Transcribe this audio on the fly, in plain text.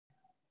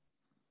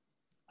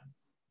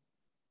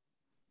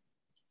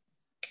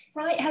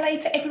Right, hello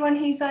to everyone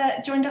who's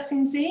joined us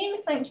in Zoom.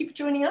 Thank you for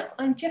joining us.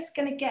 I'm just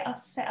going to get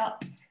us set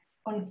up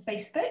on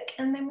Facebook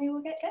and then we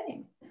will get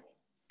going.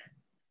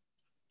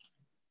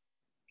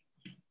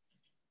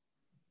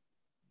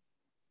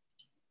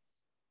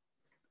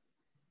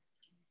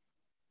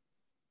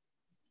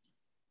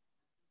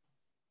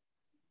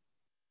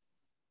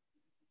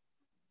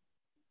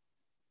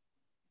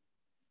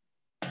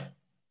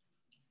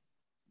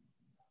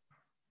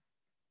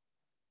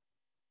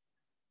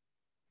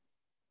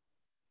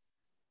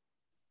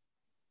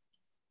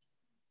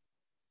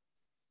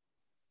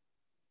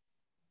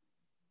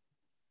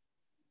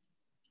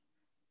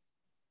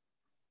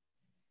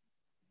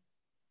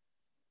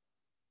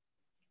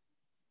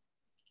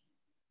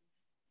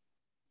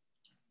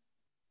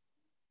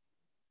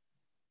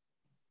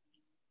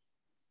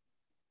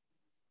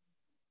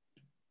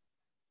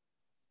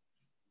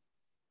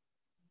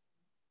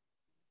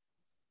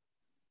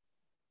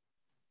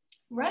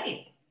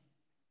 Right,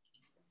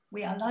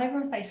 we are live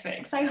on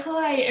Facebook. So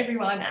hi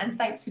everyone and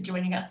thanks for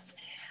joining us.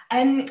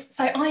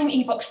 So I'm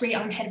Eve Oxbury,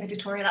 I'm Head of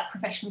Editorial at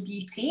Professional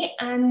Beauty,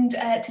 and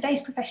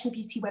today's Professional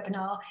Beauty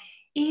webinar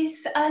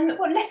is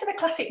well, less of a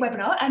classic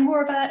webinar and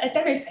more of a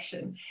demo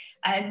session.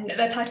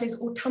 The title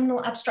is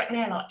Autumnal Abstract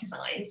Nail Art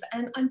Designs,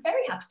 and I'm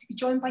very happy to be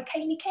joined by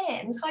Kayley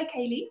Cairns. Hi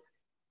Kayley.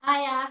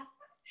 Hiya.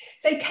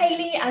 So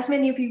Kayley, as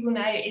many of you will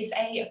know, is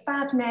a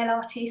fab nail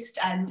artist,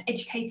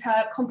 educator,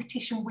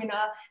 competition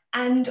winner,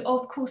 and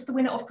of course the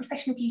winner of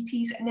Professional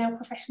Beauty's Nail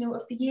Professional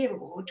of the Year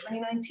Award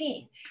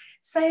 2019.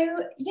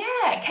 So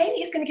yeah,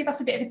 Kayley is going to give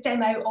us a bit of a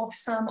demo of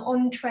some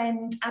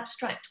on-trend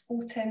abstract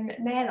autumn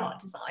nail art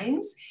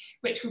designs,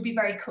 which will be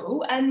very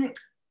cool.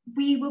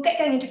 We will get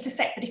going in just a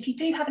sec, but if you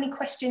do have any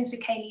questions for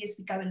Kayley as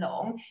we go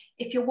along,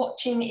 if you're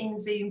watching in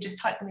Zoom,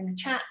 just type them in the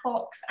chat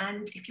box.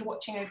 And if you're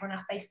watching over on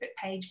our Facebook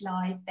page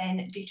live, then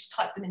do just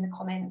type them in the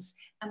comments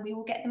and we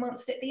will get them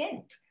answered at the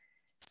end.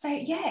 So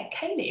yeah,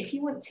 Kayley, if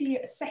you want to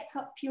set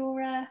up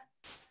your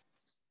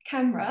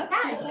camera,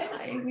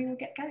 we will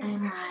get going. All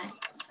right,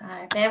 so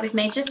bear with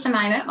me just a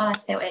moment while I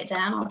tilt it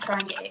down. I'll try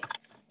and get it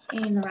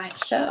in the right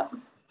shot.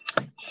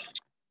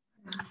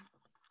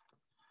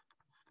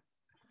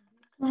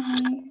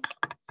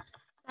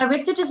 So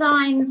with the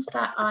designs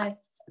that I've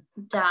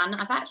done,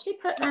 I've actually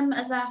put them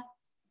as a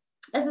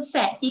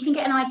set, so you can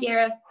get an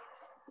idea of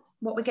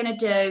what we're going to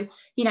do,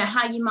 you know,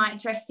 how you might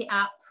dress it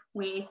up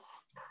with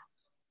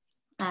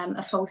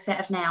a full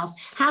set of nails.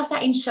 How's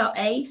that in shot,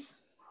 Eve?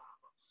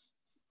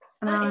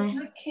 That is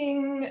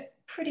looking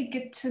pretty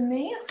good to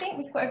me. I think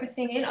we've got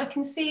everything in. I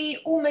can see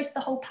almost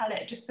the whole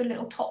palette, just the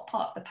little top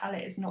part of the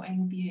palette is not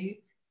in view.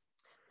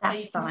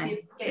 That's fine.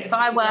 So if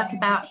I work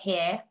about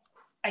here.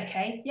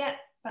 Okay, yeah,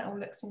 that all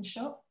looks in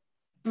shot.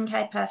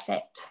 Okay,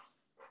 perfect.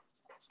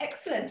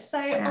 Excellent. So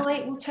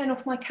I will turn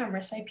off my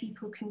camera so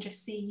people can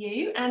just see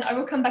you, and I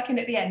will come back in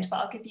at the end, but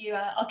I'll give you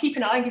I'll keep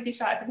an eye and give you a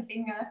shout if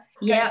anything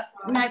yeah,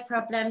 no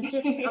problem.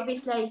 Just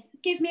obviously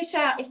give me a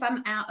shout if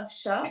I'm out of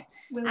shot.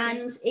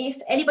 And if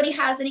anybody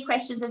has any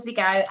questions as we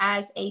go,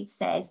 as Eve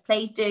says,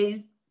 please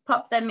do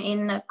pop them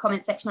in the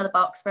comment section of the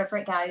box wherever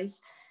it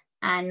goes,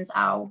 and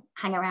I'll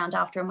hang around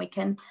after and we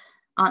can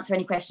answer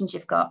any questions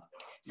you've got.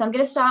 So I'm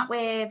going to start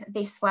with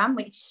this one,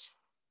 which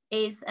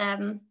is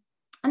a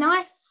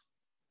nice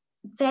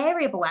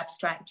variable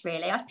abstract,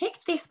 really. I've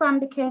picked this one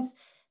because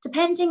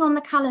depending on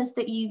the colours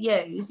that you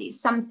use,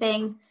 it's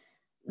something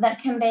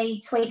that can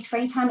be tweaked for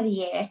any time of the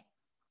year.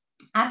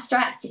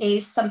 Abstract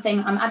is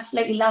something I'm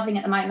absolutely loving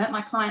at the moment.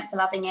 My clients are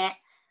loving it,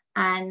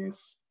 and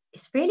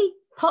it's really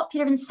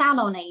popular in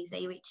salon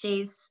easy, which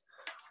is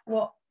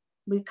what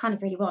we kind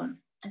of really want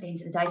at the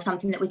end of the day,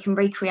 something that we can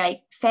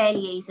recreate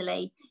fairly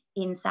easily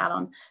in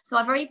salon. So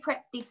I've already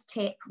prepped this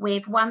tip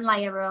with one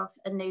layer of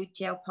a nude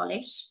gel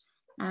polish.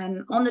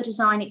 On the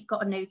design, it's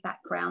got a nude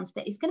background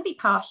that is going to be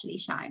partially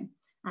shown.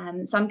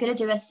 So I'm going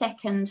to do a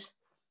second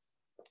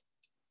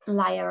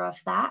layer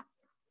of that.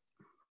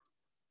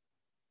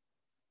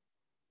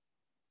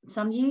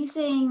 So I'm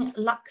using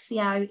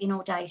Luxio in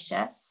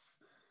Audacious,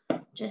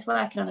 just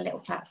working on a little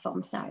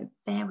platform. So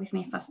bear with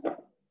me if I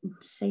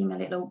seem a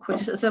little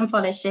awkward as I'm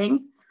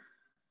polishing.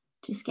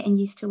 Just getting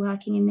used to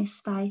working in this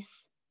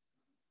space.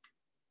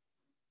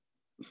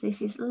 So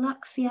this is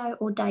Luxio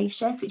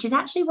Audacious, which is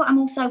actually what I'm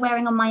also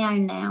wearing on my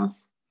own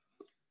nails.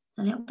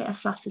 So a little bit of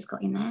fluff has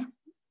got in there.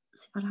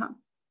 See if I don't.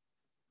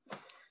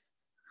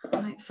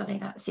 Hopefully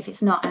that's, if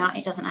it's not out,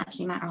 it doesn't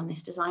actually matter on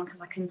this design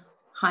because I can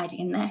hide it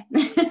in there.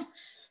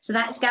 So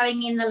that's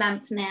going in the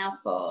lamp now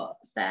for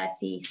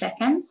 30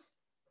 seconds.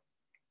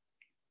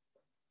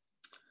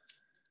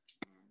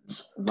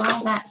 And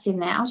while that's in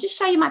there, I'll just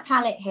show you my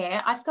palette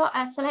here. I've got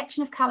a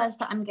selection of colours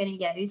that I'm going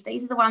to use.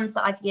 These are the ones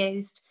that I've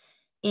used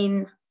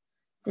in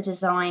the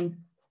design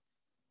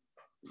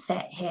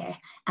set here.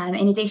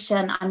 In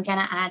addition, I'm going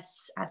to add,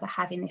 as I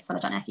have in this one, I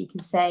don't know if you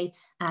can see,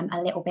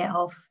 a little bit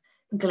of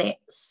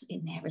glitz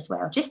in there as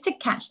well, just to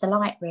catch the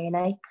light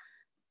really.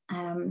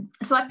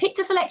 So I've picked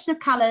a selection of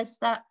colours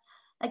that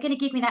are going to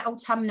give me that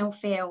autumnal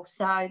feel.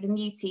 So the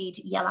muted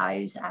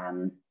yellows,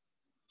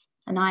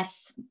 a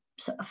nice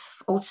sort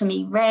of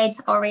autumny red,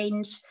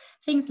 orange,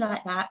 things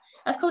like that.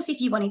 Of course,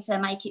 if you wanted to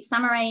make it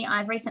summery,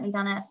 I've recently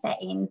done a set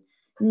in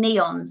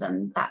neons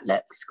and that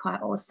looks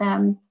quite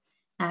awesome.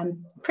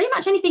 Pretty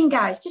much anything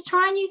goes. Just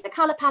try and use the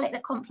colour palette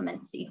that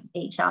complements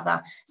each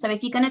other. So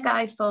if you're going to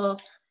go for,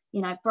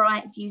 you know,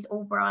 brights, use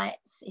all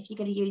brights. If you're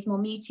going to use more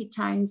muted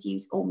tones,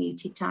 use all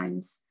muted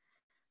tones.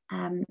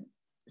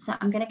 So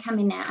I'm going to come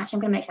in now. Actually,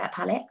 I'm going to move that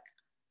palette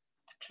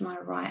to my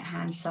right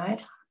hand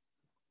side.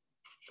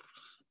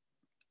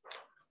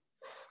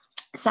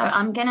 So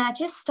I'm going to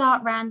just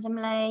start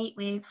randomly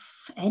with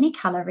any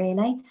colour,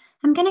 really.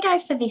 I'm going to go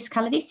for this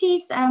colour. This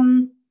is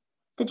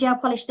the gel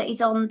polish that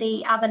is on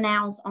the other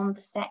nails on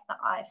the set that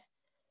I've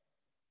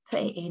put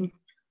it in.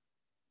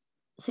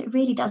 So it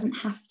really doesn't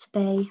have to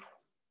be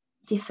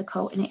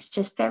difficult, and it's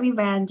just very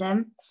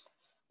random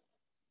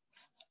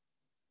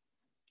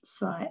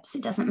swipes.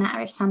 It doesn't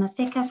matter if some are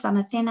thicker, some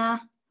are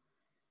thinner,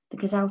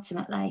 because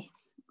ultimately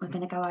we're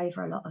going to go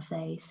over a lot of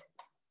these.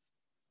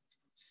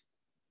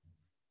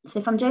 So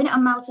if I'm doing it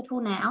on multiple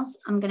nails,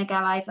 I'm going to go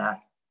over,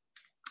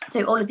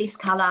 do all of this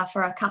colour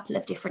for a couple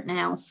of different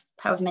nails,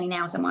 however many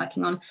nails I'm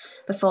working on,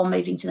 before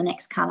moving to the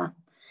next colour.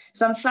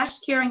 So I'm flash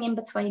curing in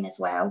between as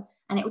well,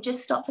 and it will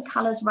just stop the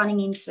colours running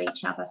into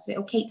each other, so it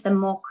will keep them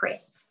more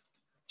crisp.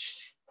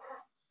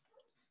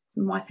 So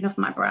I'm wiping off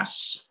my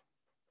brush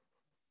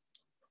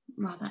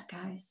while that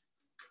goes.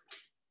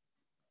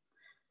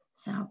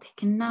 So I'll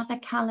pick another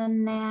colour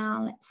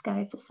now. Let's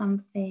go for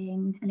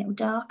something a little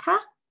darker.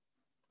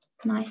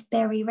 Nice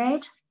berry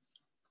red.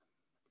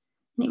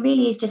 And it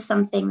really is just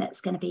something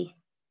that's going to be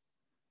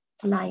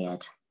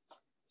layered.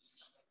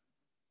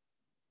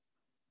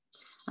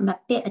 I'm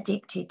a bit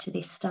addicted to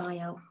this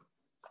style.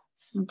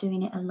 I'm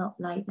doing it a lot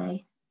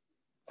lately.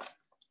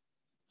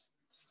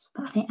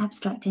 But I think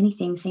abstract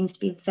anything seems to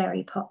be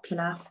very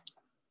popular.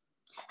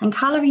 And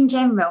colour in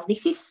general,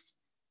 this is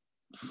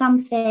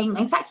something,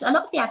 in fact, a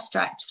lot of the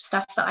abstract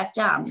stuff that I've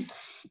done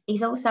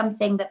is all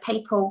something that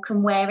people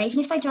can wear, even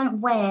if they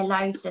don't wear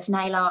loads of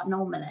nail art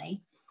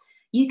normally.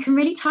 You can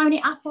really tone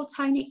it up or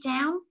tone it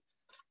down.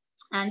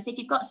 And so if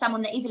you've got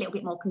someone that is a little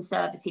bit more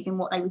conservative in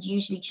what they would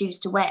usually choose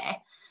to wear,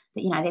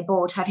 that, you know, they're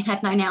bored having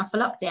had no nails for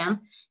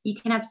lockdown, you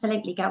can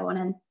absolutely go on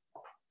and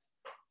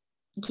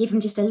give them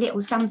just a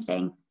little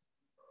something.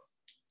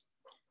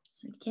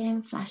 So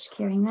again, flash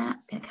curing that.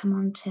 Going to come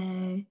on to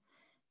a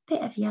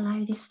bit of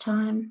yellow this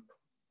time.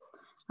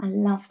 I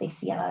love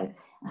this yellow.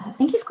 I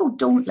think it's called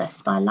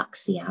Dauntless by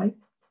Luxio.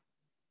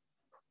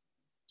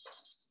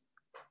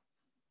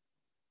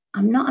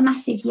 I'm not a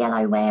massive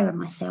yellow wearer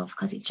myself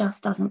because it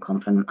just doesn't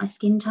complement my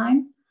skin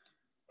tone.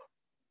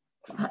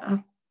 But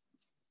a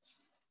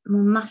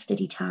more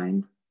mustardy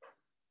tone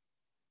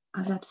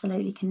I would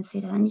absolutely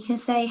consider. And you can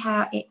see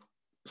how it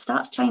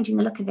starts changing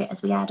the look of it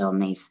as we add on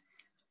these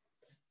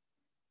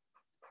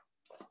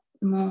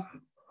more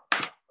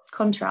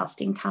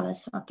contrasting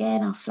colours. So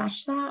again, I'll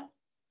flash that.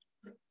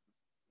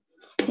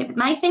 So it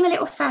may seem a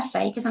little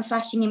faffy because I'm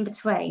flashing in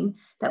between,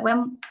 but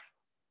when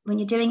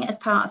you're doing it as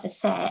part of a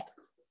set,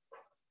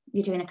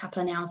 you're doing a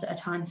couple of nails at a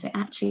time, so it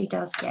actually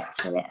does get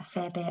through it a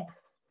fair bit.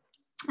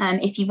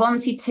 If you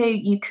wanted to,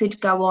 you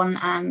could go on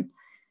and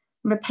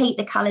repeat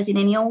the colours in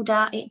any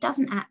order. It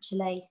doesn't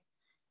actually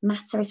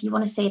matter. If you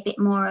want to see a bit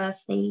more of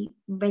the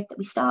red that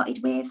we started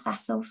with,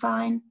 that's all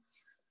fine.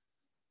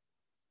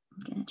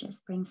 I'm going to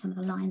just bring some of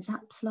the lines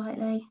up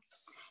slightly.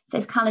 If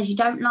there's colours you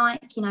don't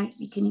like, you know,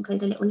 you can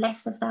include a little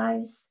less of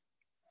those.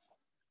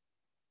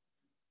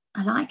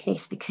 I like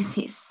this because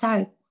it's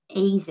so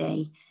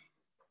easy.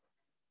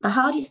 The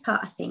hardest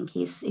part, I think,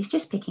 is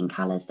just picking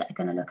colours that are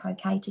going to look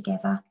okay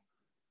together.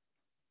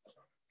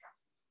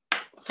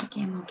 So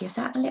again, we'll give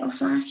that a little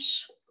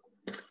flash.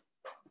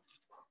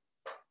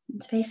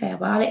 And to be fair,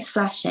 while it's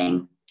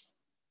flashing,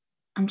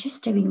 I'm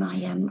just doing my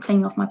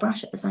cleaning off my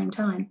brush at the same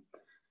time.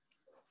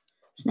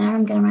 So now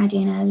I'm going to add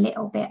in a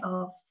little bit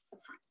of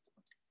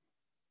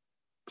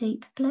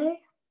deep blue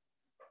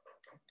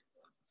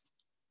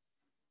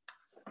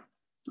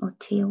or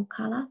teal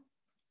colour.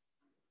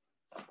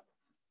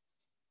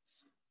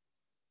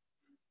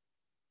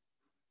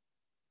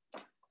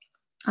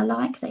 I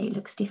like that it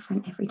looks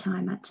different every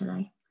time,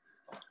 actually.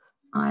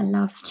 I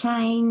love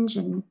change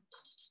and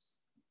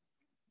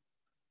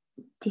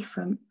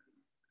different.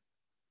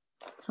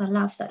 So I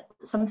love that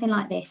something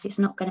like this, it's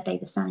not going to be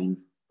the same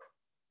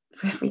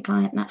for every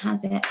client that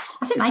has it.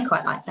 I think they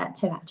quite like that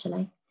too,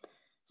 actually.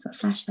 So I'll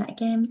flash that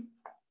again.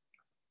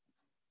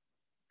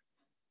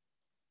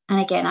 And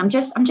again, I'm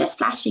just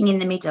flashing in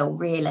the middle,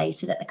 really,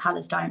 so that the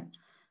colours don't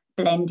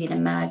blend in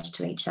and merge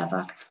to each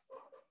other.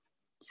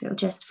 So it'll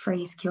just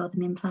freeze cure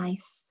them in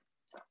place.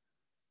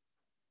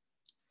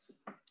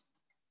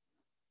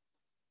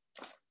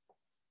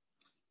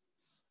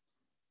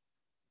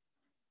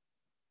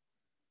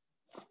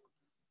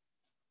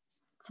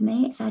 For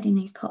me, it's adding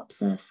these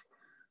pops of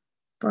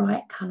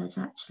bright colours,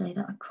 actually,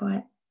 that I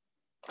quite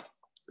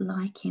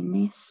like in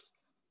this.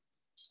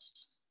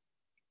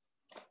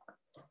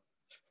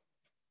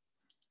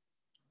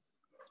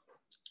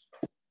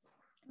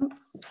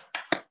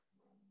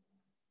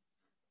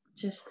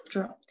 just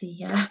drop the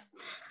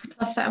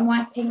cloth that I'm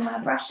wiping my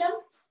brush on.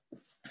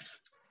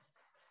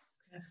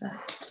 Grab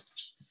that.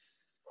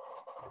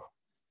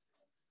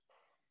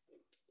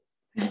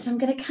 Right, so I'm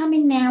going to come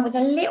in now with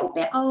a little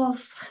bit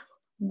of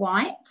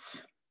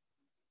white.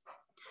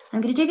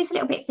 I'm going to do this a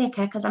little bit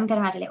thicker because I'm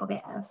going to add a little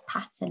bit of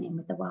pattern in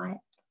with the white.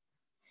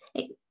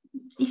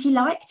 If you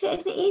liked it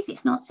as it is,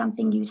 it's not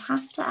something you'd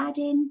have to add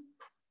in.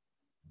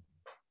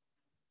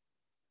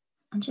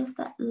 And just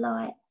that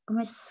light,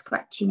 almost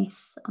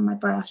scratchiness on my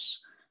brush.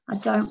 I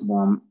don't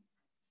want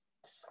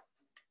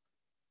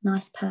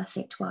nice,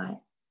 perfect white.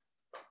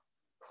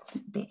 A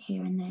bit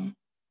here and there.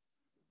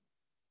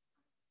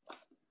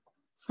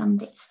 Some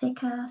bits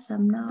thicker,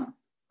 some not.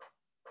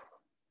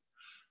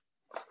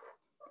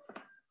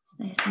 So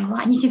there's some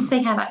white, and you can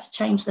see how that's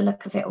changed the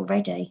look of it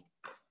already.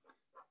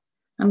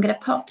 I'm going to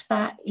pop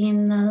that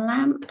in the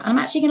lamp. I'm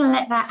actually going to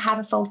let that have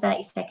a full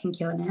 30-second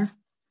cure now,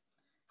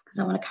 because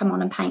I want to come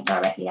on and paint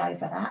directly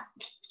over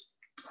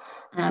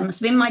that.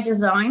 So in my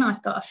design,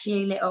 I've got a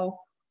few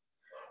little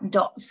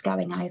dots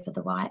going over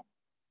the white.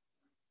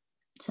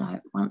 So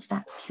once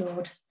that's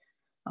cured,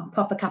 I'll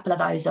pop a couple of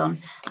those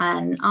on.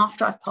 And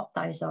after I've popped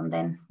those on,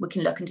 then we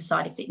can look and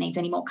decide if it needs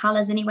any more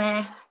colours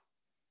anywhere.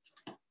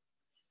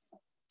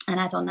 And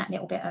add on that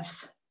little bit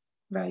of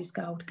rose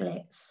gold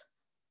glitz.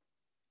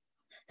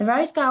 The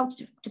rose gold,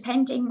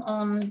 depending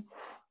on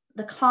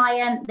the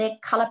client, their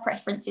colour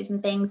preferences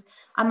and things,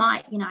 I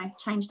might, you know,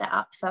 change that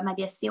up for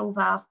maybe a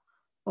silver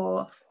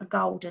or a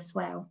gold as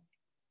well.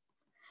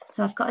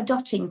 So I've got a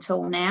dotting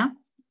tool now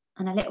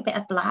and a little bit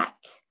of black,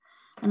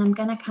 and I'm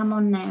going to come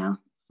on now.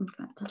 In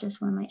fact, I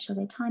just want to make sure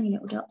they're tiny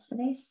little dots for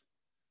this,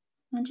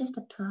 and just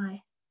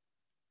apply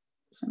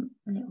some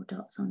little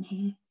dots on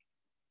here.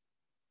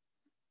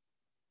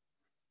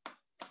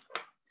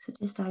 So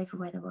just over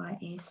where the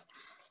white is.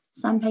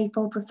 Some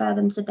people prefer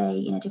them to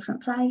be in a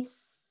different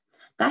place.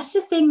 That's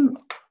the thing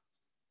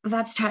with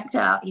abstract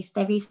art, is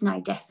there is no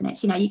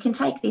definite, you know, you can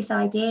take this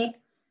idea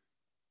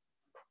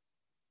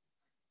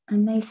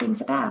and move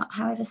things about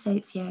however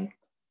suits you.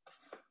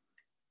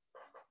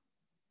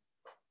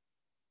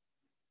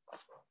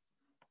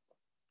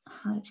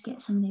 Hard to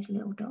get some of these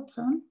little dots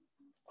on.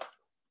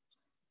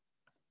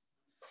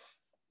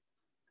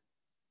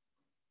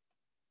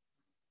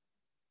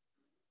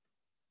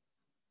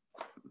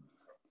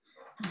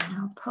 And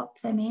I'll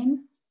pop them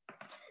in.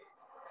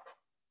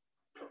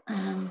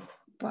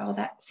 While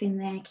that's in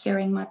there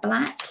curing my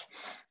black,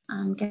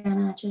 I'm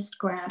gonna just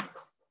grab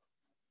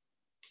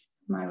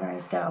my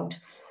rose gold.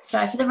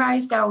 So for the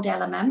rose gold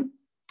element,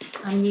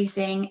 I'm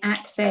using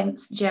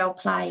Accents Gel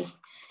Play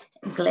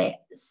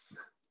Glitz.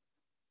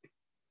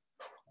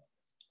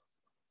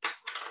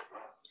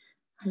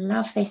 I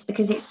love this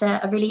because it's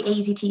a really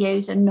easy to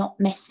use and not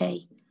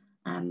messy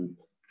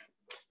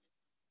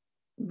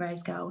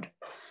rose gold.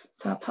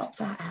 So I'll pop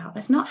that out.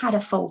 It's not had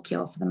a full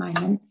cure for the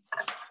moment.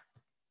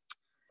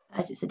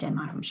 As it's a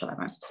demo, I'm sure that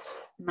won't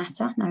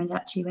matter. No one's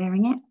actually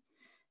wearing it.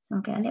 So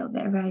I'll get a little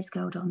bit of rose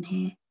gold on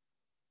here.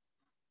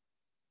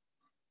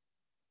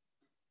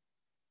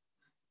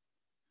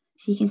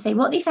 So you can see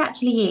what this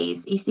actually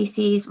is this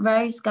is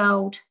rose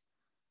gold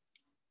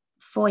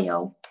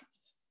foil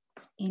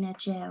in a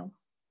gel,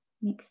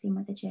 mixed in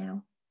with a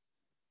gel.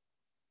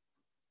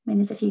 I mean,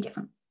 there's a few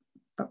different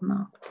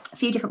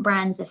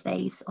brands of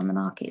these on the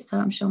market, so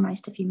I'm sure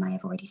most of you may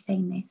have already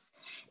seen this.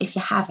 If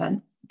you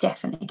haven't,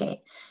 definitely get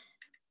it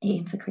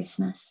in for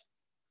Christmas.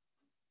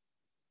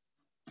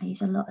 I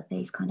use a lot of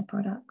these kind of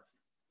products.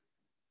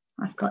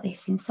 I've got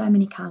this in so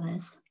many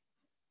colours.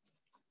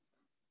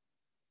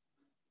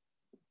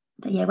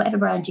 But yeah, whatever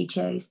brand you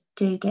choose,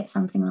 do get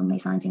something along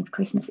these lines in for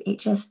Christmas. It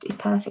just is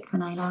perfect for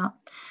nail art.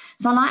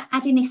 So I like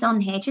adding this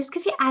on here just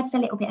because it adds a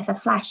little bit of a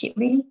flash. It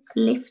really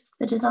lifts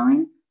the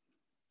design.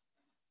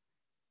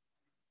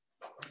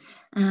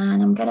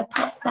 And I'm going to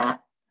pop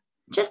that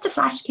just a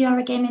flash cure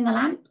again in the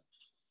lamp.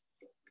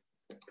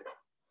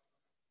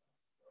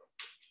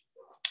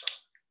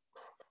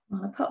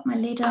 I'll pop my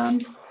lid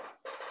on,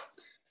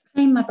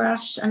 clean my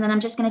brush, and then I'm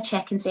just going to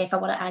check and see if I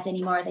want to add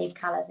any more of these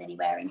colours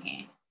anywhere in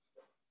here.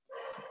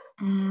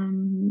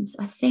 So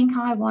I think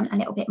I want a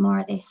little bit more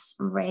of this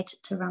red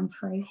to run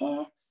through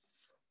here.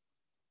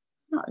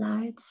 Not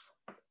loads.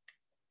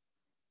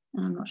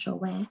 And I'm not sure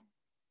where.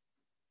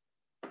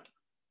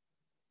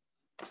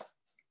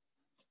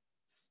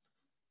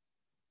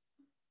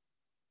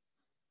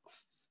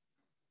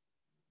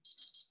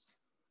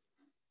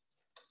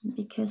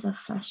 Because I've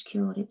flash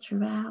cured it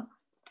throughout,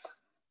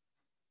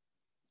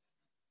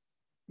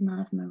 none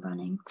of them are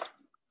running.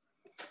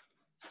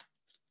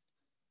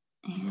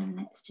 And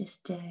let's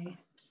just do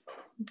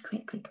a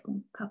quick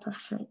couple of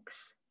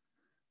flicks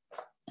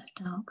of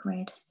dark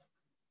red.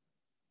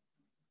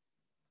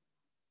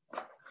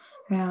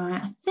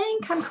 Right, I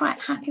think I'm quite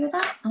happy with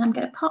that, and I'm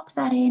going to pop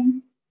that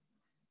in.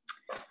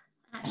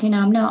 Actually, no,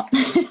 I'm not.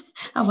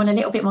 I want a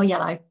little bit more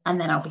yellow, and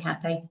then I'll be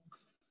happy.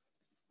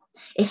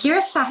 If you're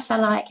a faffer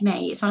like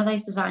me, it's one of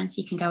those designs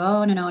you can go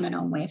on and on and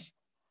on with.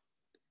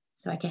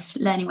 So I guess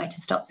learning where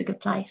to stop's a good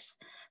place,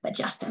 but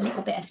just a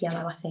little bit of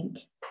yellow, I think.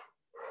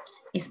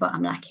 is what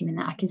I'm lacking in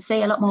that. I can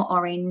see a lot more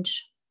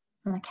orange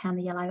than I can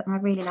the yellow, and I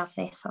really love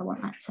this. I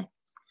want that to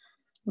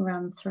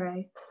run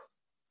through.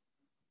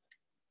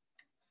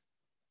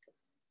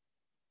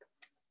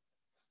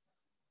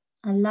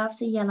 I love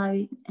the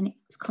yellow and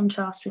its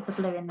contrast with the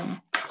blue in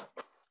there.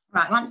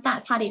 Right, once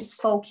that's had its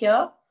full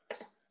cure,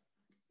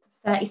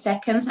 30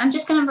 seconds, I'm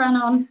just going to run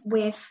on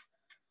with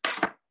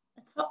a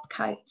top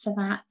coat for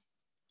that.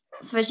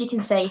 So as you can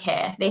see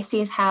here, this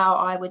is how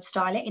I would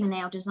style it in a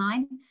nail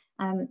design.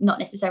 Not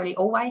necessarily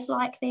always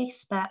like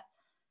this, but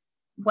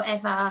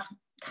whatever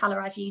colour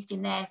I've used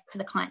in there for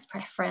the client's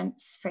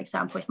preference. For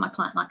example, if my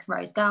client likes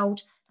rose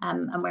gold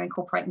and we're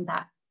incorporating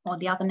that on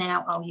the other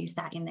nail, I'll use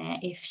that in there.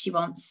 If she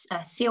wants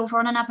silver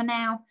on another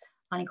nail,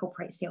 I'll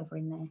incorporate silver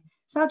in there.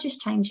 So I'll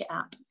just change it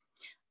up.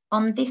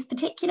 On this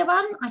particular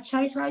one, I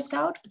chose rose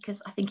gold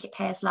because I think it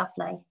pairs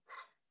lovely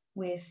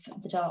with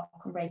the dark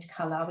red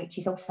colour, which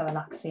is also a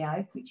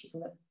Luxio, which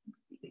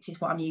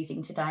is what I'm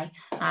using today.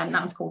 That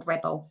one's called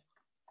Rebel.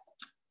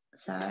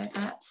 So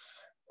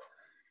that's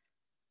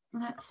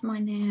my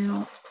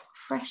nail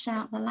fresh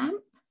out the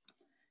lamp.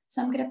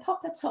 So I'm going to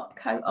pop a top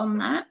coat on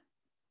that.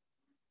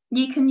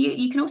 You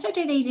can also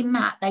do these in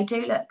matte. They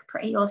do look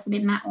pretty awesome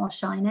in matte or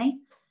shiny.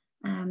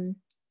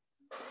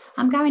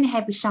 I'm going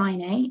ahead with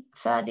shiny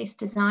for this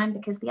design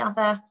because the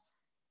other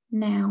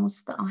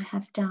nails that I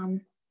have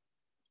done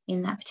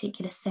in that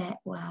particular set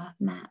were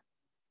matte.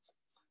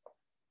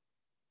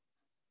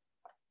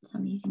 So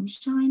I'm using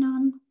Shine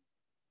On,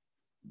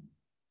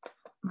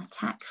 my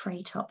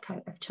tack-free top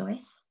coat of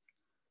choice.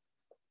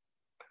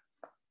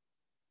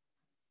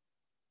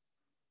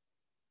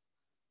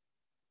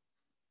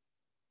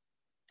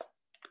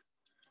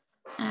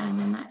 And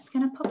then that's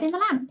going to pop in the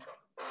lamp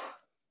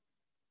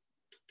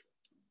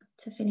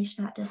to finish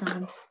that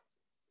design.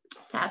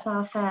 So that's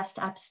our first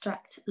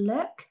abstract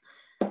look.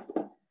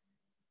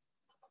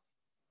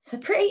 So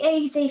pretty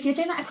easy. If you're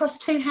doing that across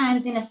 2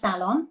 hands in a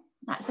salon,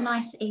 that's a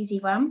nice easy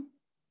one.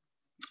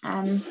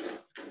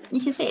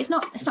 You can see it's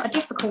not a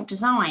difficult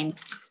design.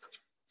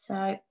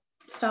 So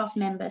staff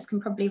members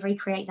can probably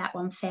recreate that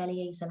one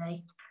fairly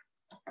easily.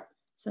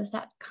 So as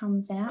that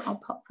comes out, I'll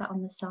pop that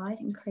on the side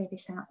and clear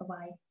this out the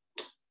way.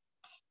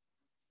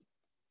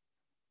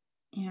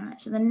 All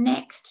right, so the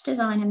next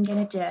design I'm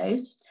going to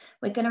do,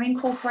 we're going to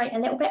incorporate a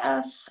little bit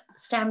of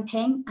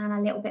stamping and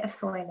a little bit of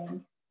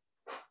foiling.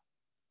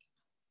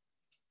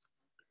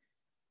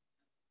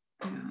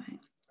 All right,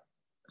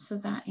 so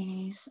that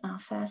is our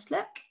first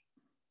look.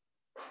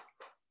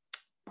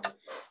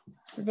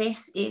 So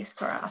this is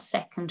for our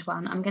second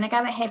one. I'm going to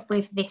go ahead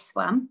with this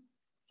one.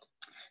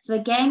 So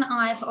again,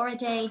 I've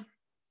already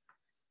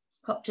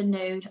popped a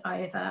nude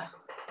over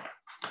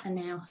a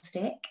nail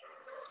stick.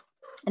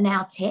 A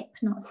nail tip,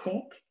 not a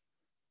stick.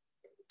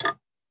 And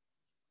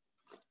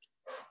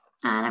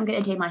I'm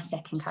going to do my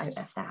second coat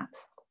of that.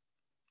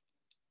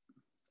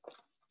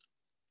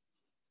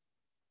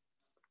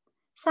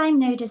 Same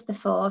nude as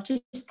before,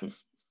 just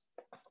because it's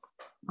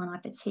one I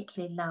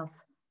particularly love.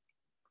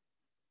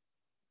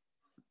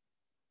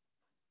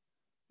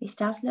 This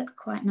does look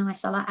quite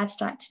nice. I like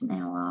abstract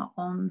nail art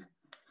on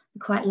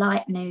quite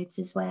light nudes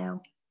as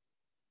well.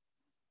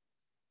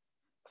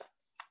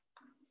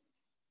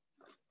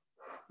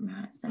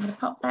 Right, so I'm going to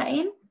pop that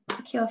in,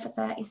 secure for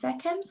 30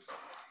 seconds,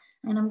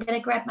 and I'm going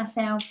to grab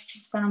myself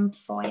some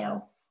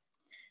foil.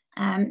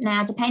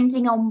 Now,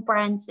 depending on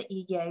brands that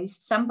you use,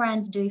 some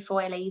brands do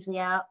foil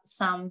easier,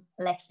 some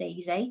less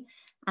easy.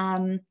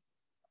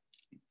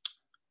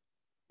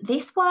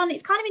 This one,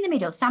 it's kind of in the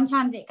middle.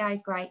 Sometimes it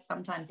goes great,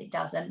 sometimes it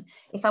doesn't.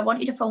 If I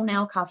wanted a full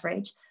nail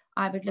coverage,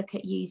 I would look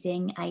at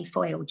using a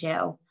foil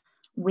gel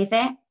with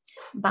it.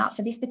 But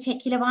for this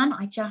particular one,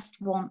 I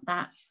just want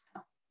that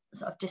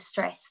sort of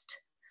distressed,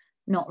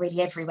 not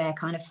really everywhere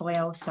kind of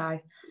foil. So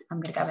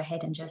I'm going to go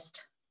ahead and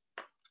just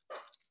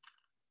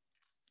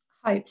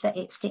hope that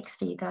it sticks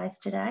for you guys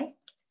today.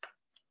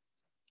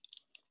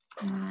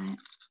 Right.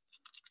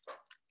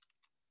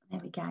 There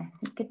we go.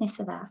 Thank goodness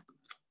for that.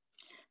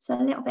 So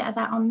a little bit of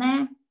that on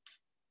there.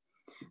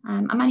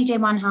 I'm only doing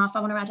 1/2. I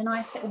want to add a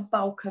nice little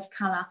bulk of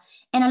colour.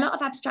 In a lot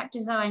of abstract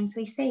designs,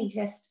 we see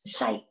just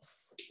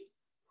shapes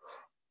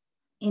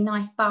in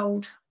nice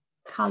bold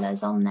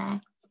colours on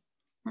there.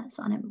 That's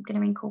what I'm going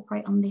to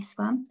incorporate on this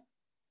one.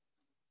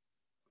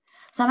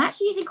 So I'm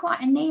actually using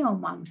quite a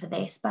neon one for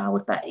this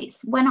bold, but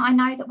it's when I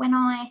know that when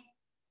I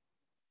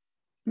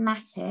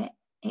matte it,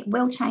 it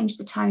will change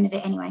the tone of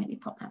it anyway. Let me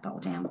pop that bowl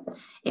down.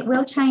 It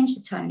will change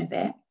the tone of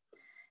it.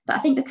 But I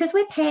think because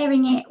we're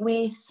pairing it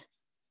with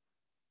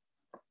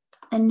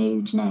a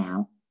nude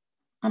now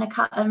and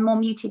a more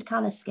muted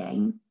colour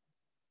scheme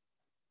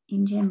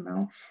in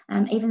general,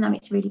 even though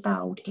it's really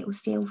bold, it will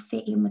still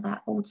fit in with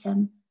that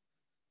autumn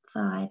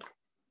vibe.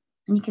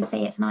 And you can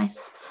see it's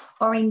nice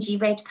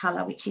orangey red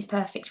colour, which is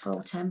perfect for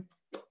autumn.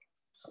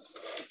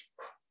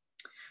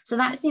 So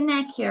that's in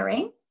there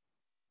curing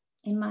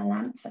in my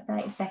lamp for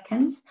 30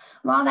 seconds.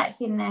 While that's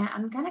in there,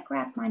 I'm going to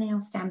grab my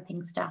nail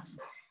stamping stuff.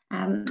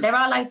 There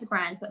are loads of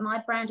brands, but my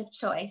brand of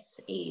choice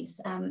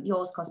is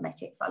Yours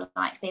Cosmetics. I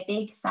like their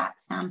big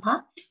fat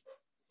stamper.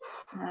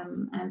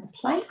 And the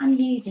plate I'm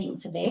using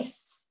for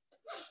this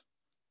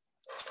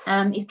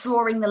is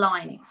Drawing the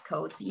Line, it's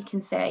called. So you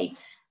can see,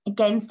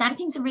 again,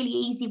 stamping's a really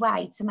easy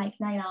way to make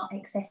nail art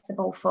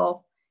accessible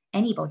for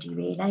anybody,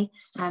 really,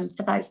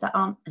 for those that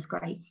aren't as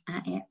great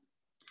at it.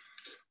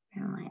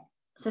 Right,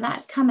 so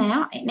that's come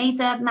out. It needs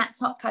a matte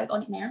top coat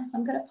on it now, so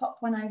I'm going to pop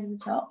one over the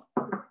top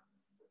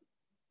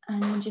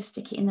and then just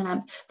stick it in the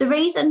lamp. The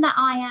reason that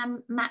I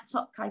am matte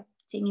top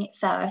coating it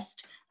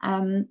first,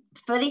 for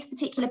this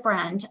particular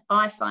brand,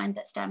 I find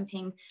that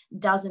stamping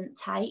doesn't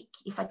take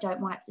if I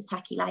don't wipe the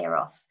tacky layer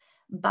off.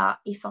 But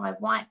if I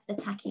wipe the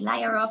tacky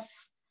layer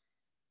off,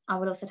 I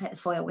will also take the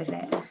foil with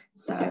it.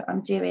 So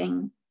I'm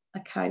doing a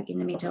coat in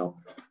the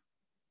middle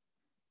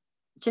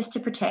just to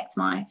protect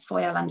my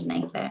foil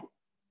underneath it.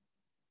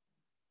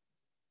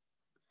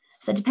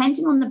 So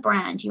depending on the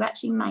brand, you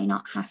actually may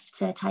not have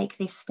to take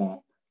this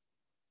step.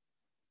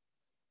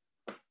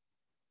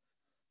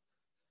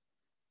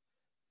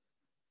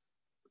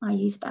 I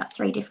use about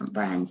 3 different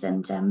brands,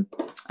 and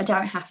I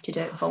don't have to do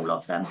it with all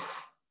of them.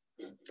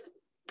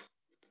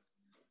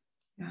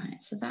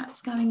 Right, so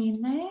that's going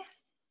in there.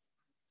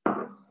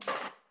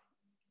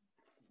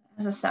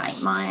 As I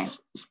say, my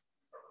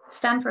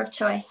stamper of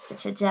choice for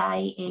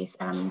today is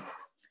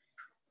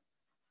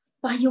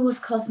by Yours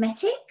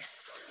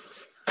Cosmetics.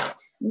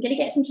 I'm going to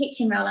get some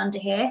kitchen roll under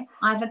here.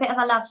 I have a bit of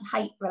a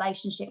love-hate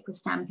relationship with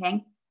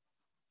stamping.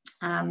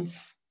 So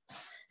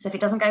if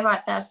it doesn't go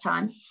right first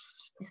time,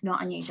 it's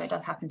not unusual. It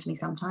does happen to me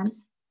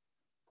sometimes.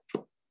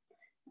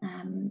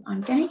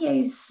 I'm going to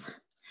use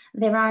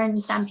their own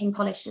stamping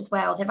polish as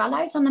well. There are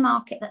loads on the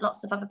market that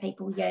lots of other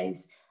people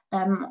use.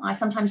 I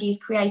sometimes use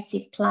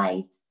Creative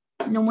Play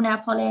normal nail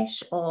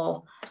polish,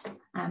 or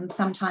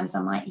sometimes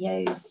I might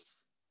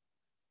use,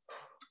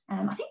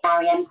 I think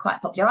Barry M's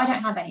quite popular. I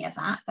don't have any of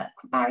that, but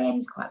Barry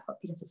M's quite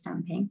popular for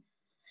stamping.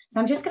 So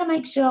I'm just going to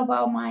make sure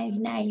while my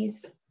nail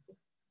is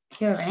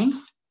curing,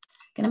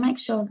 going to make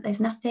sure that there's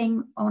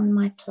nothing on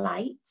my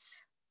plate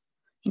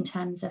in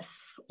terms of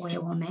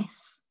oil or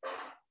mess.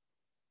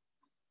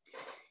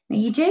 Now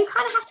you do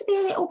kind of have to be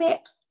a little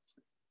bit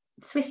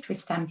swift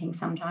with stamping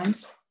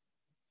sometimes.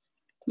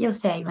 You'll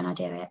see when I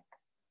do it.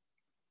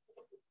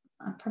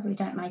 I probably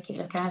don't make it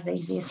look as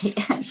easy as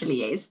it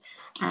actually is,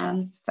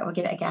 but we'll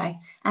give it a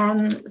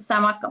go. So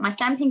I've got my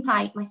stamping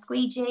plate, my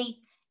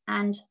squeegee,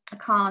 and a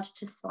card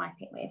to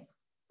swipe it with.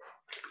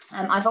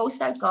 I've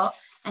also got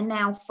a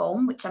nail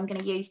form, which I'm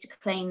going to use to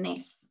clean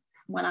this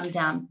when I'm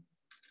done.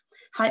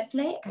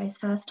 Hopefully it goes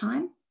first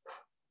time.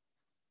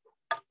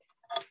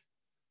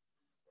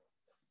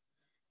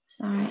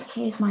 So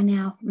here's my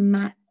now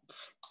matte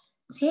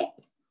tip.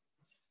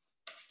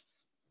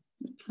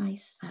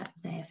 Place that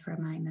there for a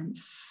moment.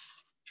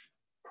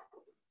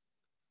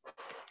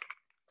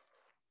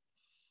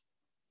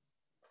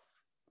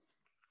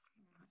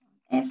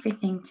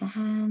 Everything to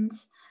hand.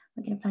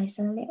 We're going to place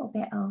a little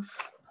bit of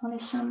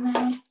polish on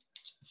there.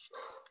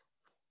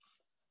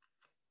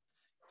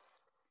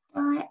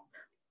 Swipe.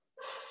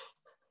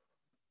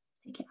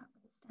 Pick it up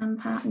with the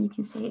stamper, and you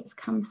can see it's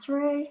come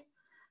through.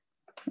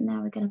 So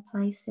now we're going to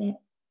place it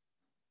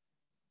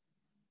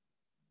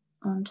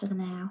onto the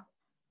nail.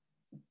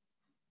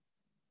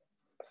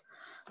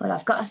 Well,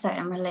 I've got to say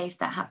I'm relieved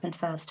that happened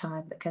first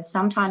time, because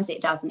sometimes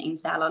it doesn't in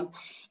salon.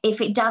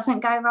 If it doesn't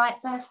go right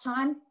first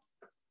time,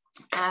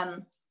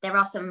 there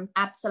are some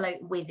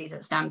absolute whizzes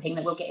at stamping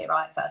that will get it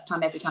right first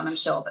time every time, I'm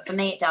sure. But for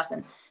me, it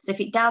doesn't. So if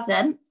it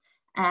doesn't,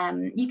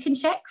 you can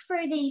check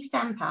through the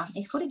stamper.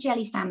 It's called a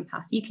jelly stamper.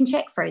 So you can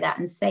check through that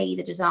and see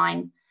the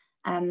design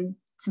to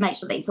make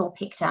sure that it's all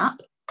picked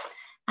up.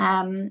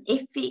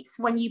 If it's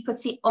when you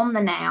put it on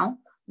the nail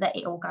that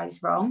it all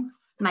goes wrong,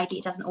 maybe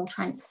it doesn't all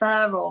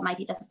transfer, or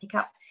maybe it doesn't pick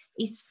up,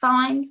 it's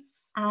fine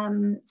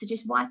to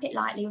just wipe it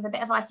lightly with a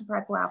bit of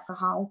isopropyl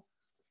alcohol,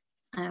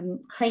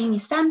 clean your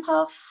stamp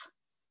off,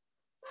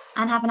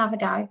 and have another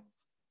go.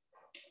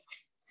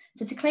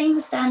 So to clean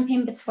the stamp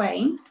in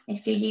between,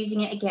 if you're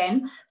using it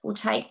again, we'll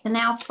take the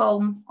nail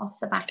foam off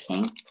the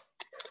backing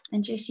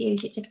and just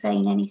use it to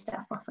clean any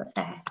stuff off of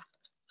there.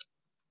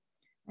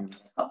 And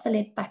pop the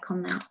lid back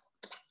on that.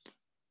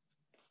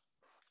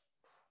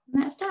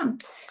 And that's done.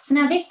 So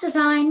now this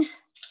design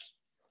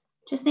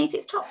just needs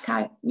its top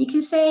coat. You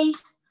can see,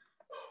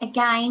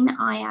 again,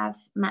 I have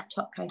matte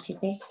top coated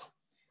this.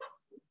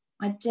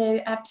 I do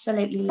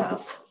absolutely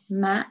love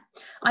matte.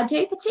 I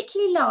do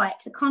particularly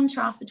like the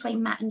contrast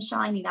between matte and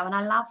shiny though, and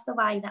I love the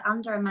way that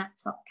under a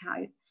matte top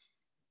coat,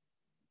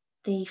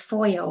 the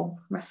foil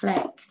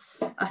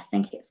reflects. I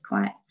think it's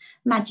quite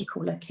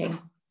magical looking.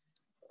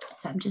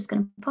 So I'm just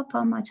going to pop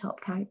on my top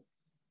coat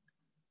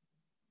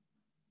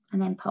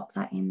and then pop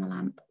that in the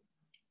lamp.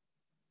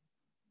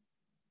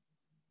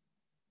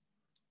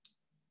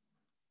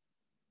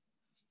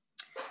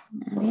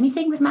 Now, the only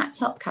thing with matte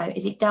top coat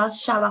is it does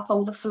show up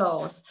all the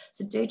flaws.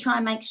 So do try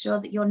and make sure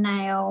that your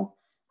nail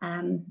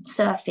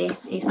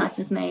surface is nice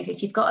and smooth.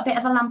 If you've got a bit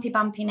of a lumpy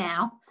bumpy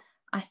nail,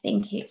 I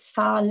think it's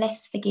far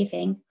less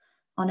forgiving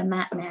on a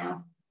matte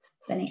nail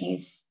than it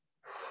is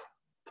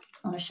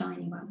on a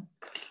shiny one.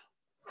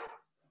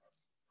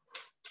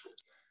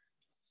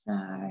 So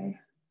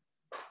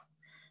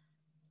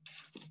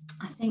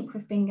I think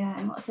we've been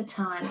going, what's the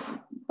time? So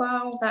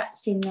while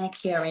that's in there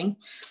curing,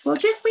 we'll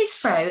just whiz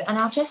through, and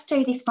I'll just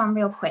do this one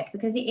real quick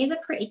because it is a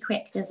pretty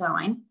quick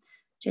design,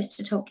 just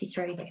to talk you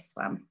through this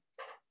one.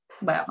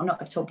 Well, I'm not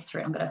going to talk you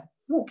through it, I'm going to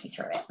walk you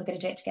through it. We're going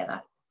to do it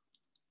together.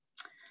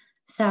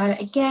 So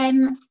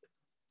again,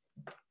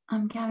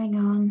 I'm going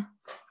on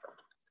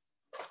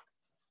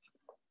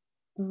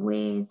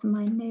with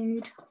my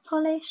nude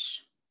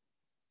polish.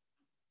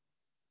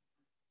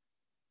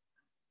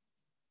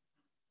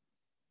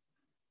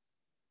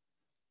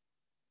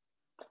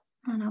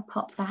 And I'll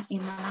pop that in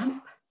the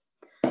lamp.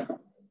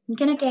 I'm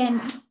going to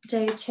again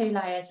do 2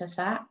 layers of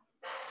that,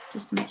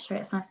 just to make sure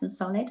it's nice and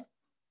solid.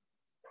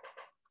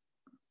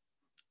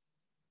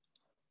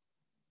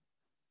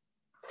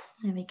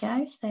 There we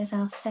go, so there's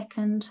our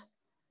second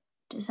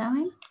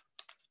design.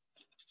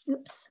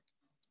 Oops.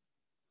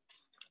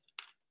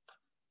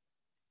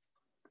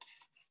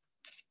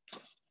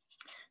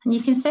 And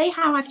you can see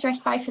how I've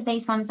dressed both of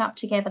these ones up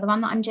together, the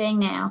one that I'm doing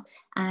now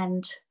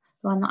and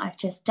the one that I've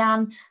just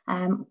done,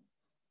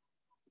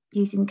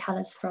 using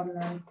colours from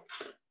them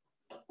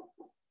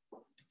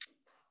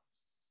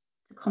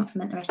to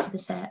complement the rest of the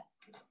set.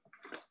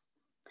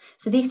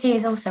 So this here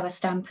is also a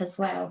stamp as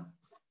well,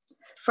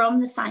 from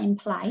the same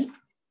plate.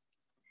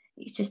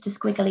 It's just a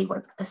squiggly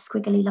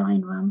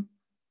line one.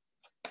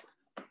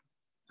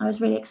 I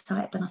was really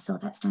excited when I saw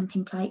that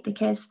stamping plate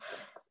because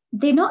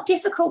they're not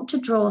difficult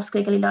to draw,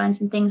 squiggly lines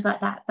and things like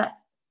that, but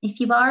if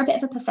you are a bit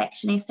of a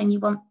perfectionist and you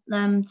want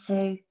them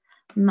to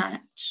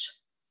match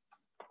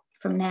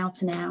from nail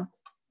to nail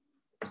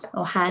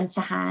or hand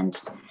to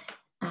hand,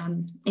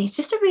 it's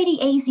just a really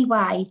easy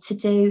way to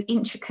do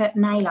intricate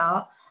nail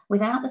art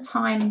without the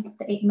time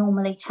that it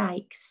normally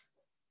takes.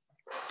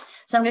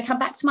 So I'm going to come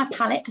back to my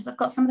palette because I've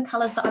got some of the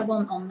colours that I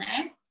want on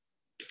there.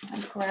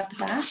 I'll grab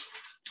that.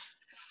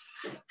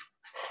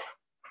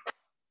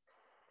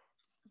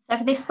 So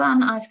for this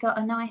one, I've got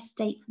a nice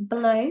deep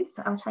blue,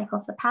 so I'll take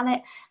off the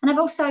palette. And I've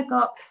also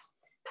got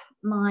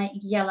my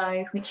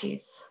yellow, which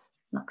is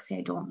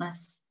Luxio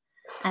Dauntless.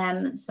 So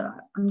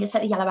I'm going to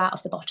take the yellow out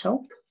of the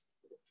bottle.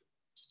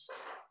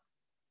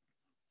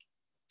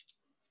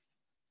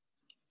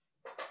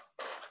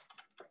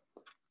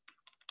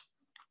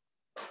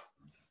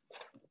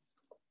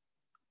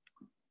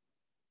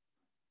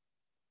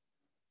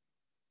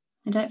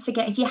 And don't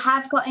forget, if you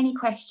have got any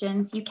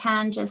questions, you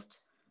can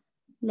just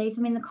leave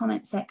them in the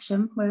comment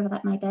section, wherever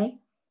that may be,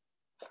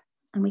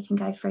 and we can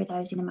go through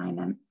those in a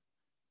moment.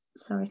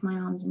 Sorry if my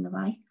arm's in the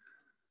way.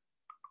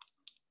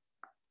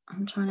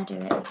 I'm trying to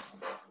do it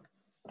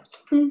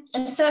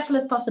as circle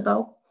as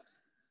possible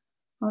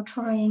while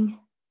trying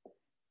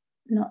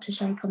not to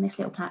shake on this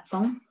little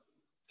platform.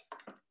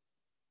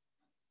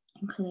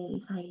 I'm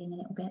clearly failing a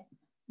little bit.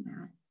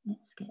 Right,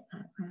 let's get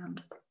that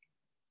round.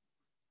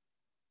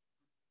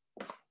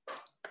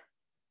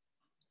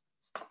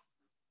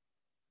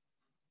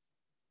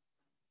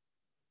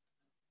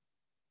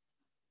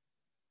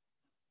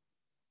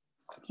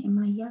 Getting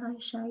my yellow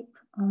shape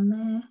on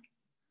there.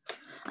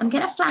 I'm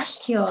going to flash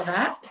cure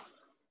that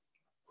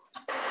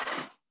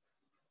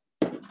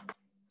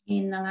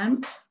in the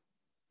lamp.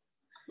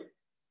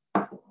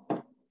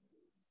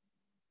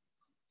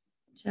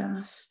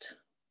 Just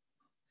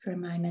for a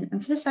moment,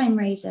 and for the same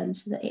reason,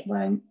 so that it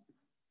won't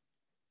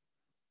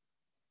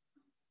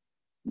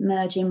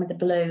merge in with the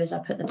blue as I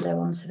put the blue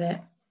onto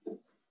it.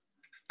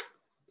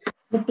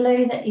 The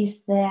blue that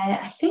is there,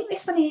 I think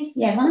this one is,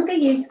 yeah, one I'm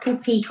going to use is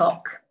called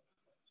Peacock.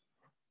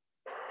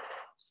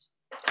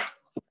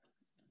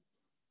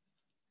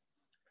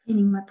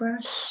 Cleaning my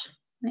brush,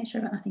 make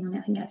sure I've got nothing on it.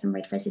 I think I had some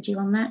red residue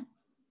on that.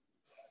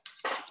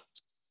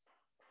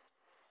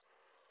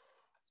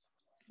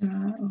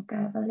 Right, we'll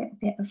go with a little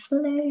bit of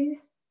blue.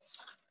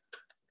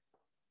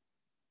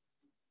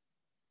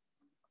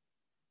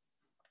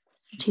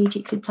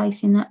 Strategically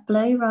placing that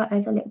blue right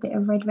over a little bit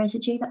of red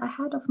residue that I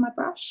had off my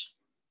brush.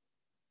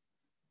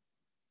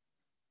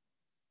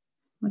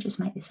 We'll just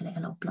make this a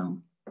little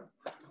oblong.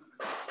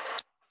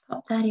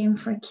 Pop that in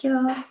for a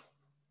cure.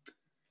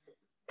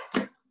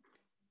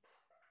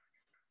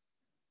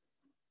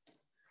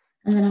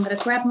 And then I'm going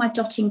to grab my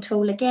dotting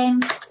tool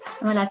again,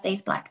 and I'll add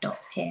these black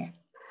dots here.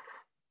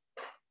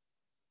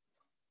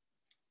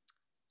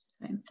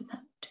 Just waiting for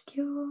that to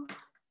cure.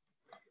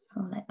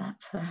 I'll let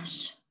that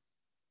flash.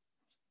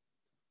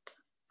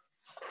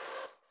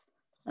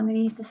 So I'm going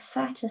to use the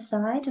fatter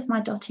side of my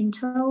dotting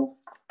tool.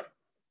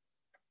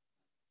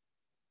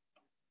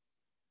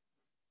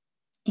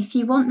 If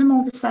you want them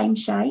all the same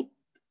shape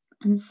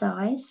and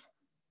size,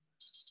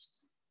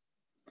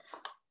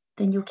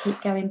 then you'll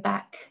keep going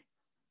back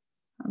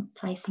and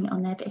placing it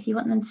on there. But if you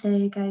want them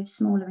to go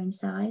smaller in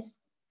size,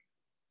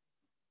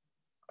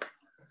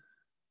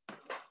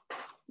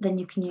 then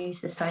you can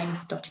use the same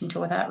dotting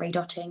tool without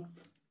redotting.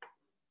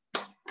 A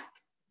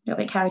little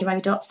bit carried away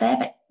with dots there,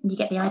 but you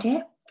get the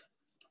idea.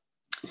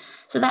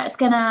 So that's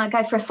gonna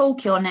go for a full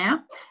cure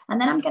now, and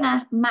then I'm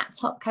gonna matte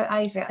top coat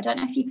over it. I don't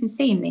know if you can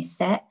see in this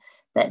set,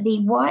 but the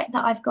white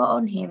that I've got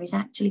on here is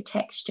actually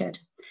textured.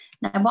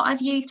 Now, what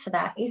I've used for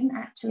that isn't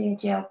actually a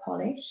gel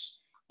polish,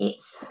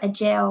 it's a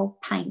gel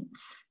paint.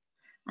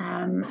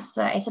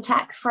 So it's a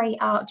tack-free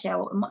art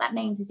gel, and what that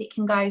means is it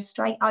can go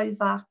straight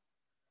over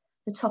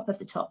the top of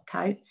the top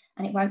coat,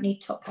 and it won't need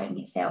top coating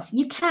itself.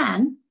 You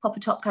can pop a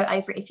top coat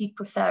over it if you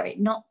prefer it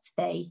not to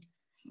be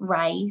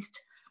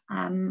raised,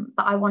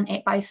 but I want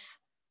it both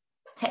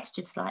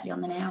textured slightly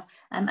on the nail,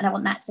 and I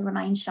want that to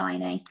remain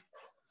shiny,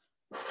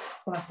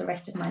 whilst the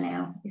rest of my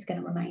nail is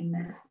going to remain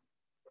there.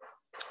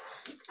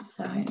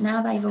 So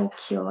now they've all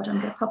cured, I'm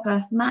going to pop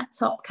a matte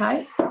top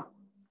coat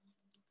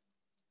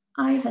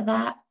over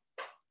that,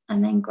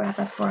 and then grab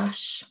a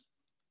brush.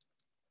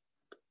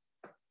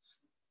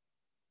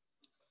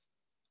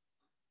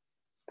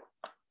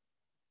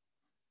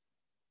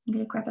 I'm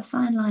going to grab a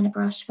fine liner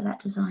brush for that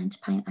design to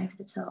paint over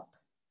the top.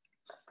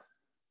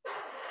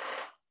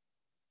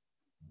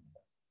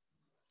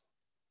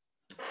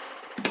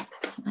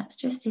 So that's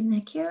just in there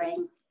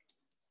curing.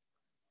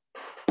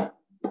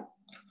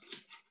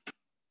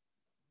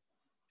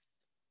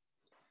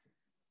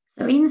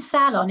 So in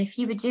salon, if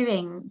you were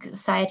doing,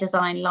 say, a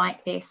design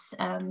like this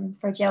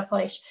for a gel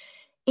polish,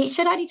 it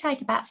should only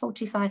take about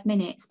 45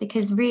 minutes,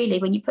 because really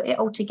when you put it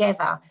all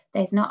together,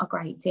 there's not a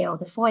great deal.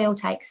 The foil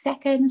takes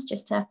seconds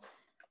just to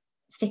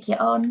stick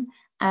it on.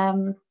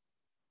 The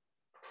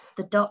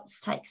dots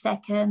take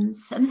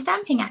seconds, and the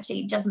stamping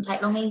actually doesn't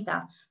take long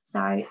either.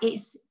 So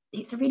it's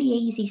a really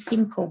easy,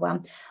 simple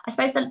one. I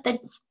suppose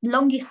the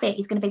longest bit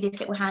is going to be this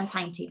little hand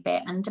painted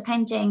bit, and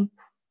depending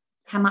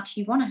how much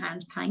you want to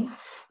hand paint,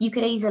 you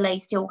could easily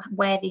still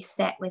wear this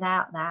set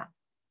without that.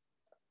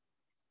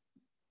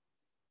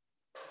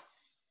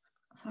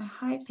 So I'm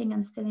hoping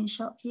I'm still in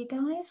shot for you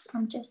guys.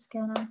 I'm just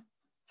gonna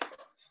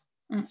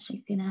actually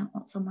thin out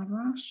what's on my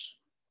brush.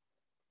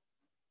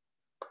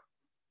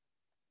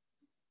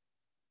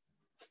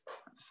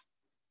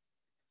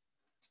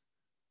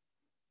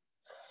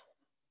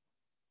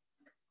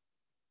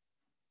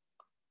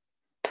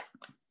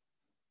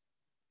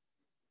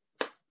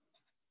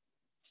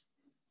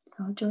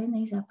 So I'll join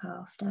these up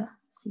after.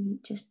 So you're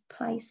just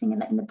placing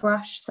and letting the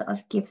brush sort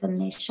of give them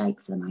their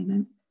shape for the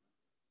moment.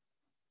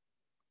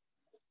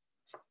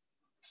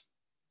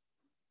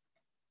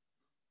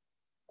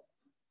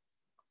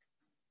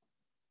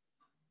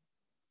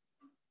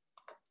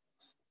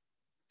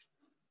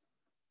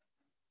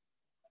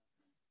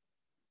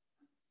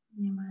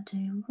 And then we'll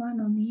do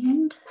one on the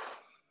end.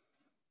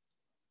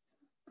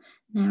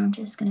 Now I'm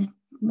just going to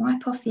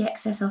wipe off the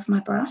excess off my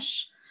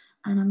brush,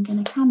 and I'm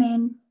going to come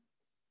in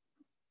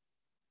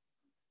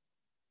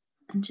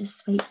and just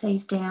sweep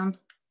these down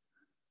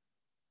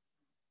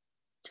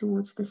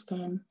towards the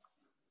stem.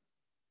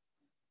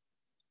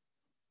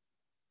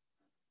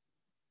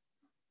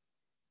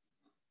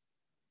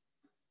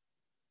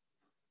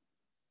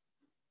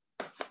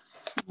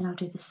 And I'll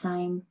do the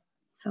same.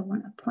 If I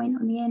want a point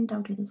on the end,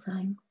 I'll do the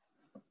same.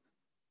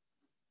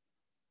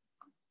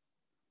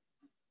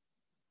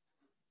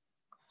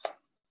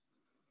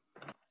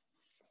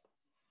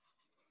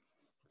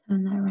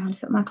 Turn that around.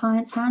 If it were my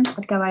client's hand,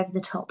 I'd go over the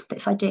top, but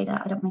if I do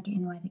that, I don't want to get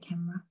in the way of the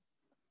camera.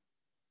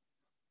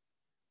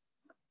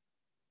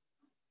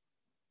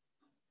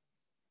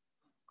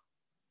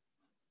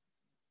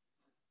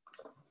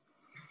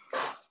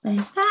 So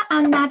there's that,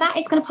 and now that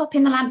is going to pop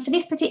in the lamp. For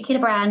this particular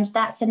brand,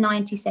 that's a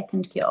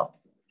 90-second cure.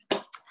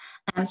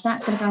 So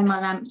that's going to go in my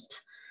lamp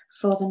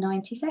for the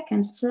 90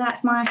 seconds. So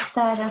that's my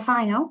third and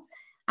final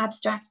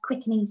abstract,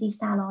 quick and easy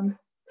salon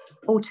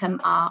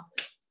autumn art.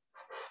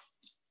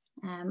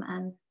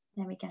 And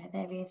there we go.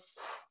 There is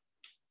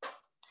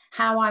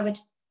how I would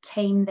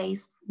team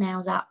these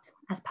nails up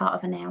as part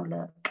of a nail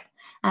look.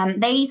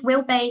 These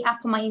will be up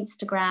on my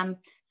Instagram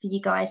for you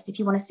guys if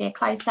you want to see a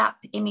close-up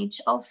image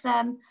of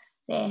them.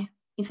 There.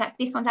 In fact,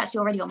 this one's actually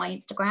already on my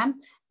Instagram.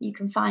 You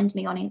can find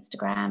me on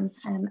Instagram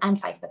and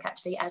Facebook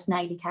actually as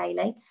Kayley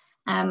Cairns.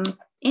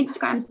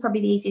 Instagram is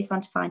probably the easiest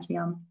one to find me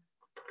on.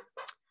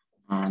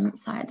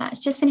 So that's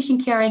just finishing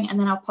curing, and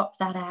then I'll pop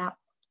that out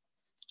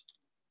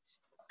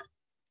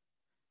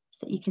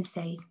so that you can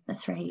see the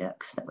three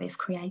looks that we've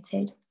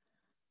created.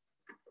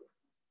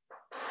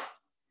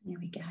 There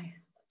we go.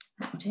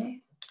 That will do.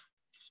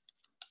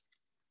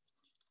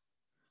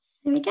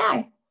 There we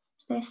go.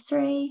 So there's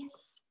three.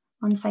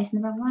 One's facing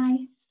the wrong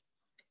way.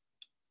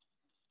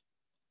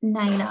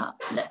 Nail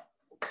up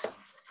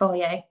looks for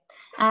you.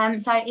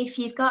 So if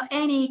you've got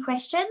any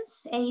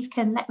questions, Eve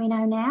can let me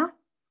know now.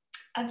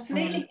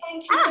 Absolutely,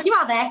 thank you. Ah, you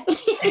are there.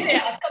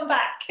 Yeah, I've come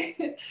back.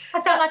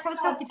 I felt like I was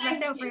talking to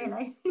myself,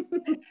 really.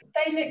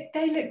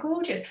 They look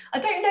gorgeous. I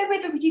don't know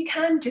whether you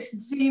can just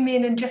zoom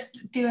in and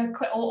just do a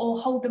quick, or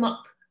hold them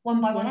up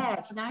one by one. Yeah,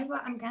 do you know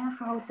what? I'm going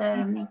to hold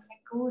them. They're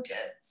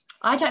gorgeous.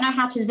 I don't know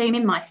how to zoom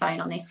in my phone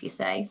on this, you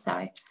see.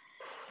 So,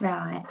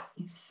 right.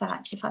 In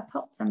fact, if I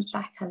pop them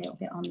back a little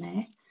bit on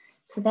there.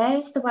 So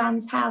there's the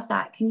ones. How's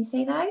that? Can you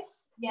see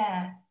those?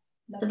 Yeah.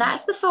 So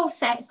that's the full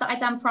sets that I've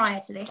done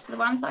prior to this. So the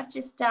ones I've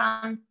just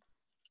done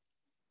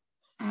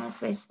as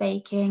we're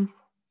speaking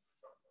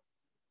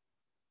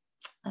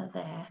are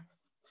there.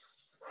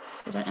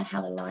 So I don't know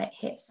how the light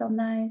hits on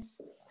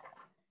those.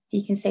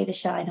 You can see the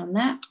shine on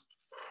that.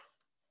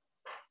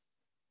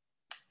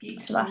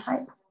 Beautiful. So I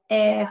hope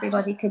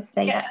everybody could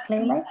see that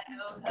clearly.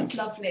 That's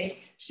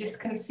lovely.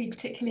 Just kind of see,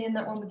 particularly in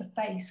that one with the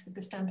face, with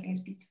the stamping, is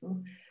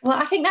beautiful. Well,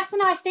 I think that's the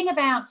nice thing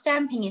about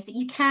stamping, is that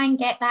you can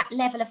get that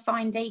level of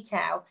fine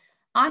detail.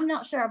 I'm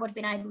not sure I would have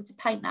been able to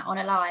paint that on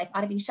a live. I'd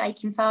have been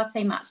shaking far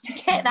too much to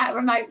get that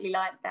remotely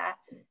like that.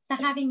 So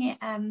having it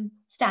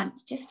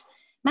stamped just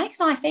makes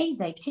life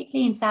easy,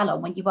 particularly in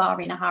salon when you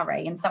are in a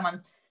hurry and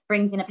someone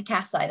brings in a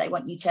Picasso they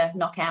want you to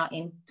knock out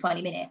in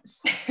 20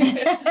 minutes.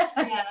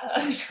 Yeah,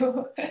 I'm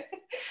sure.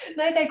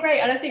 No, they're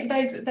great. And I think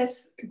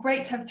there's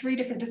great to have 3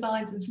 different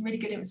designs and some really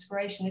good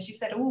inspiration. As you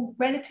said, all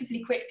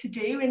relatively quick to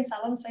do in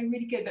salon, so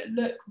really good, but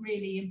look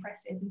really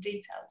impressive and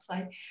detailed.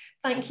 So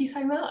thank you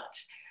so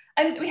much.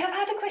 We have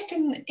had a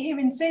question here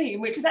in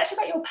Zoom, which is actually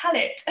about your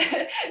palette.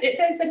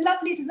 There's a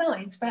lovely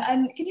designs, but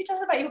can you tell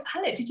us about your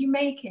palette? Did you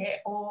make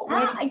it, or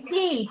where did you I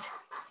did.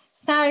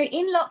 So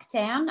in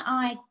lockdown,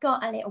 I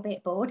got a little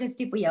bit bored, as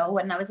did we all,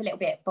 and I was a little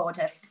bit bored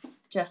of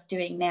just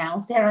doing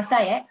nails, dare I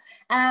say it,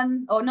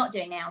 or not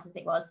doing nails as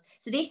it was.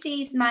 So this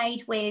is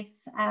made with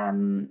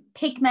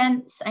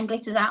pigments and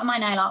glitters out of my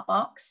nail art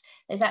box.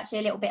 There's actually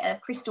a little bit of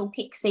crystal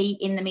pixie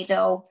in the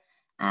middle.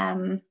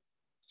 Can't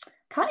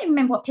even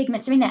remember what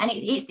pigments are in there, and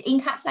it's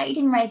encapsulated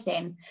in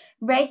resin.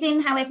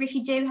 Resin, however, if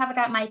you do have a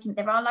go at making,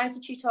 there are loads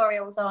of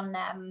tutorials on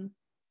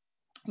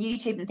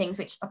YouTube and things,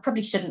 which I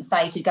probably shouldn't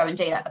say to go and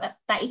do that, but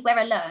that is where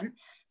I learned.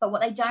 But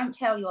what they don't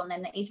tell you on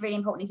them that is really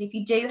important is if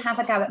you do have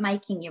a go at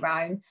making your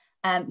own,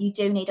 you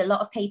do need a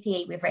lot of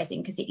PPE with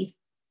resin, because it is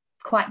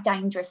quite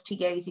dangerous to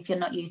use if you're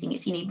not using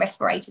it. So you need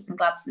respirators and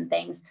gloves and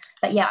things.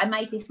 But yeah, I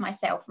made this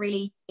myself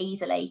really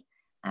easily,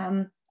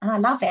 and I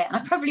love it. And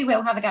I probably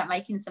will have a go at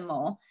making some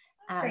more.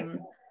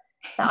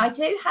 But I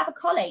do have a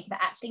colleague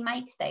that actually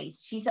makes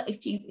these. She's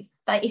if you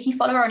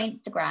follow her on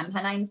Instagram,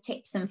 her name's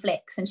Tips and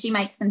Flicks, and she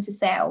makes them to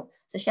sell.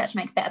 So she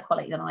actually makes better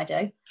quality than I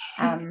do.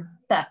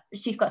 But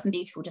she's got some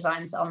beautiful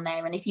designs on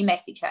there, and if you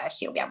message her,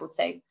 she'll be able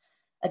to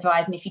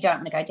advise. And if you don't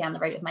want to go down the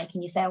route of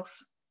making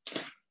yourself.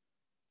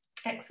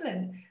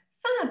 Excellent.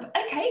 Fab.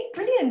 Okay,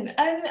 brilliant.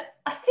 I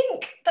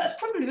think that's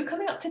probably, we're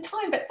coming up to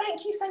time, but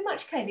thank you so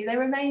much, Kayley.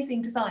 They're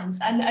amazing designs.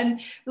 And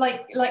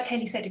like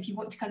Kayley said, if you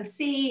want to kind of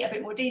see a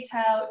bit more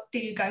detail,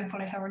 do go and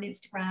follow her on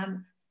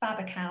Instagram. Fab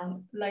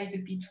account, loads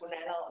of beautiful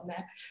nail art on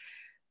there.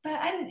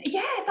 But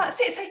yeah, that's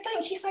it. So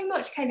thank you so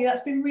much, Kayley.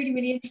 That's been really,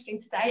 really interesting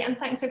today. And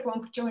thanks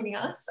everyone for joining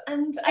us.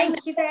 And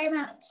thank you very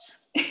much.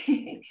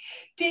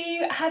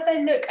 Do have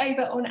a look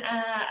over on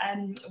our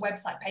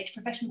website page,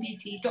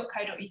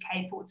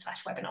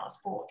 professionalbeauties.co.uk/webinars,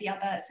 for the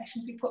other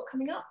sessions we've got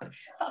coming up.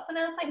 But for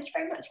now, thank you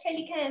very much,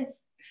 Kayley Cairns.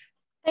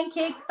 Thank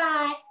you.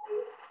 Bye.